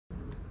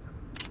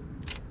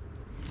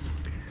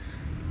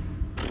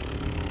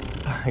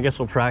I guess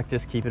we'll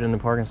practice, keep it in the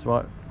parking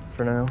spot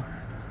for now.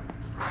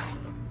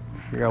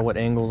 Figure out what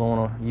angles I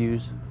want to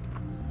use.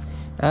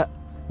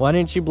 Why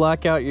didn't you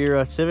black out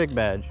your Civic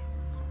badge?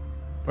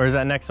 Or is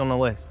that next on the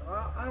list?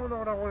 I don't know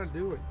what I want to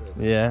do with this.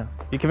 Yeah,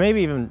 you can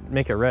maybe even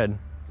make it red.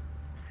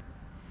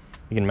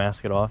 You can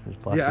mask it off and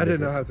just Yeah, I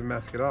didn't know how to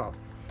mask it off.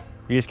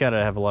 You just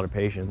gotta have a lot of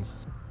patience.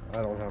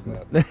 I don't have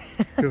that.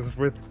 Because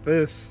with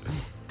this,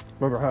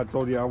 remember how I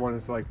told you I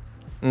wanted to like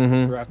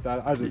wrap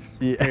that? I just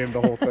scanned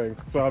the whole thing.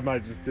 So I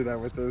might just do that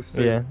with this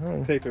too. Yeah.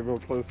 Tape it real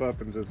close up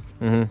and just...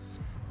 we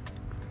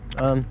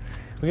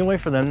can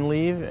wait for them to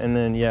leave and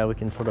then yeah, we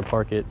can sort of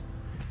park it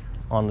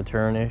on the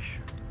turn-ish.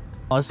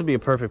 Oh, this would be a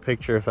perfect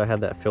picture if I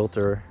had that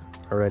filter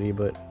already,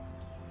 but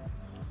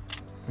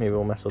maybe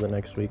we'll mess with it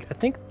next week. I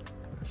think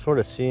sort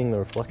of seeing the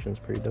reflections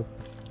pretty dope.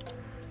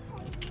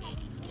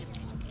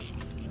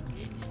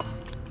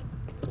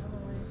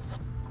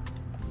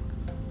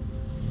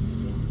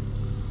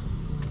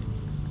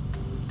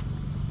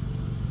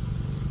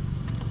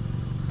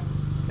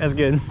 That's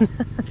good.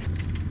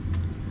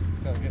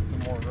 Gotta get some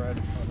more red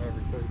on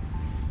everything.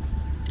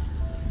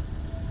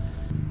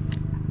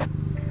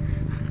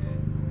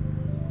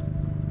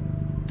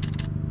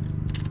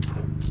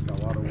 Got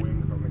a lot of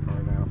wings on the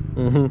car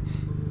now.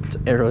 It's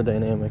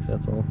aerodynamics,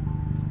 that's all.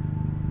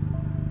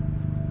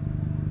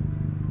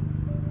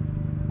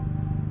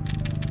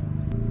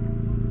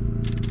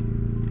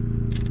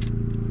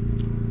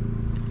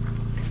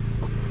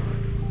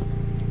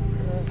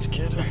 Let's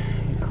get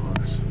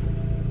close.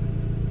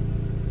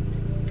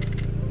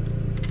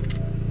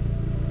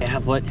 Yeah,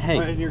 but hey.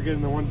 And you're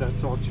getting the one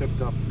that's all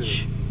chipped up too.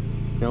 Shh.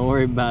 Don't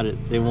worry about it.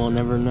 They won't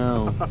ever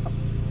know.